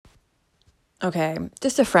Okay,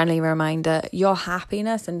 just a friendly reminder, your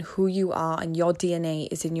happiness and who you are and your DNA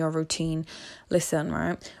is in your routine. Listen,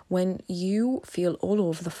 right? When you feel all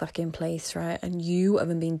over the fucking place, right? And you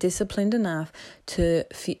haven't been disciplined enough to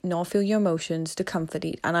not feel your emotions, to comfort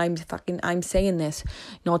it. And I'm saying this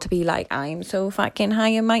not to be like, I'm so fucking high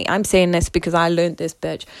in my, I'm saying this because I learned this,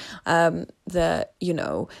 bitch.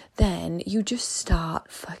 Then you just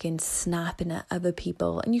start fucking snapping at other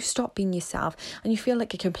people and you stop being yourself and you feel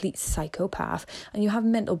like a complete psychopath and you have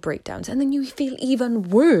mental breakdowns and then you feel even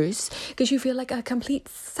worse because you feel like a complete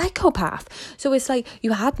psychopath. So it's like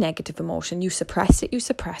you had negative emotion, you suppressed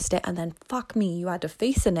it, and then fuck me, you had to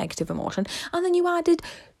face the negative emotion and then you added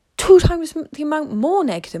 2 times the amount more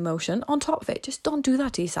negative emotion on top of it. Just don't do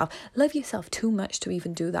that to yourself. Love yourself too much to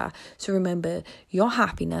even do that. So remember, your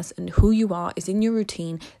happiness and who you are is in your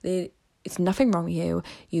routine. It's nothing wrong with you.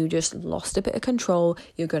 You just lost a bit of control.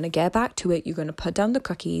 You're going to get back to it. You're going to put down the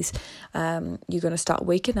cookies. You're going to start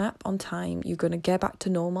waking up on time. You're going to get back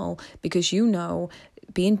to normal because you know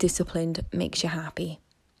being disciplined makes you happy.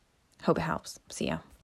 Hope it helps. See ya.